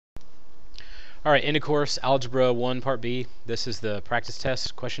Alright, end of course, Algebra 1 Part B. This is the practice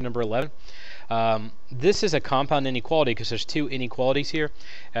test, question number 11. This is a compound inequality because there's two inequalities here.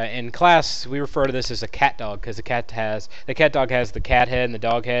 In class, we refer to this as a cat dog because the cat dog has the cat head and the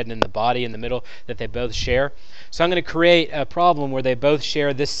dog head and then the body in the middle that they both share. So I'm going to create a problem where they both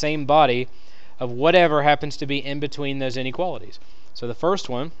share this same body of whatever happens to be in between those inequalities. So the first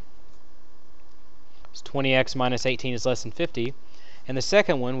one is 20x minus 18 is less than 50. And the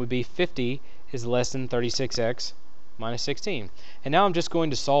second one would be 50 is less than 36x minus 16. And now I'm just going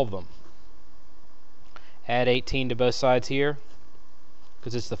to solve them. Add 18 to both sides here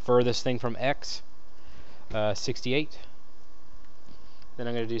because it's the furthest thing from x. 68. Then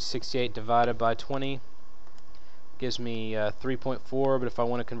I'm going to do 68 divided by 20. Gives me 3.4, but if I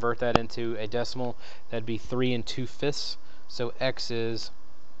want to convert that into a decimal, that'd be 3 2/5. So x is,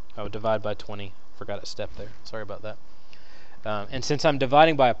 divide by 20. Forgot a step there. Sorry about that. And since I'm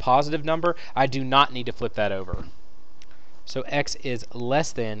dividing by a positive number, I do not need to flip that over. So x is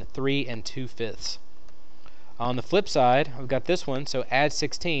less than 3 2/5. On the flip side, I've got this one, so add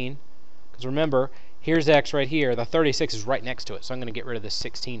 16, because remember, here's x right here. The 36 is right next to it, so I'm going to get rid of this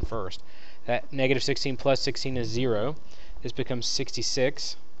 16 first. That negative 16 plus 16 is 0. This becomes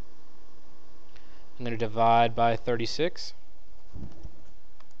 66. I'm going to divide by 36.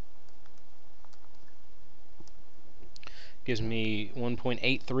 Gives me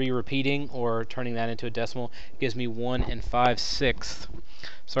 1.83 repeating, or turning that into a decimal, gives me 1 5/6.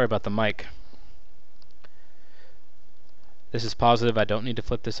 Sorry about the mic. This is positive. I don't need to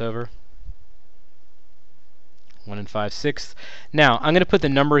flip this over. 1 5/6. Now, I'm going to put the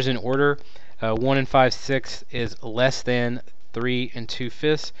numbers in order. 1 5/6 is less than 3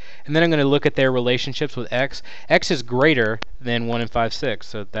 2/5. And then I'm going to look at their relationships with x. X is greater than 1 5/6,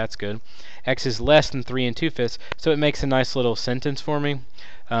 so that's good. X is less than 3 2/5, so it makes a nice little sentence for me.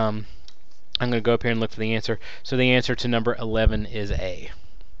 I'm going to go up here and look for the answer. So the answer to number 11 is A.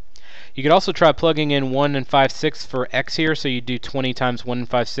 You could also try plugging in 1 5/6 for x here, so you do 20 times 1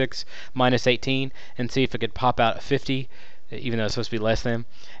 5/6 minus 18 and see if it could pop out a 50, even though it's supposed to be less than.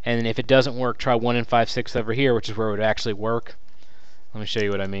 And if it doesn't work, try 1 5/6 over here, which is where it would actually work. Let me show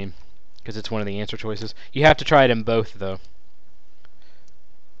you what I mean, because it's one of the answer choices. You have to try it in both, though.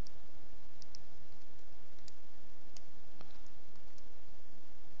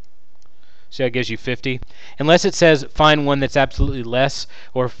 So that gives you 50. Unless it says find one that's absolutely less,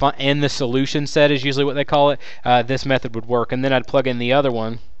 or in the solution set is usually what they call it, this method would work. And then I'd plug in the other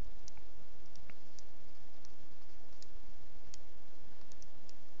one.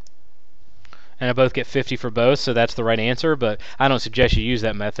 And I both get 50 for both, so that's the right answer. But I don't suggest you use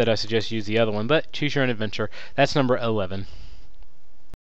that method. I suggest you use the other one. But choose your own adventure. That's number 11.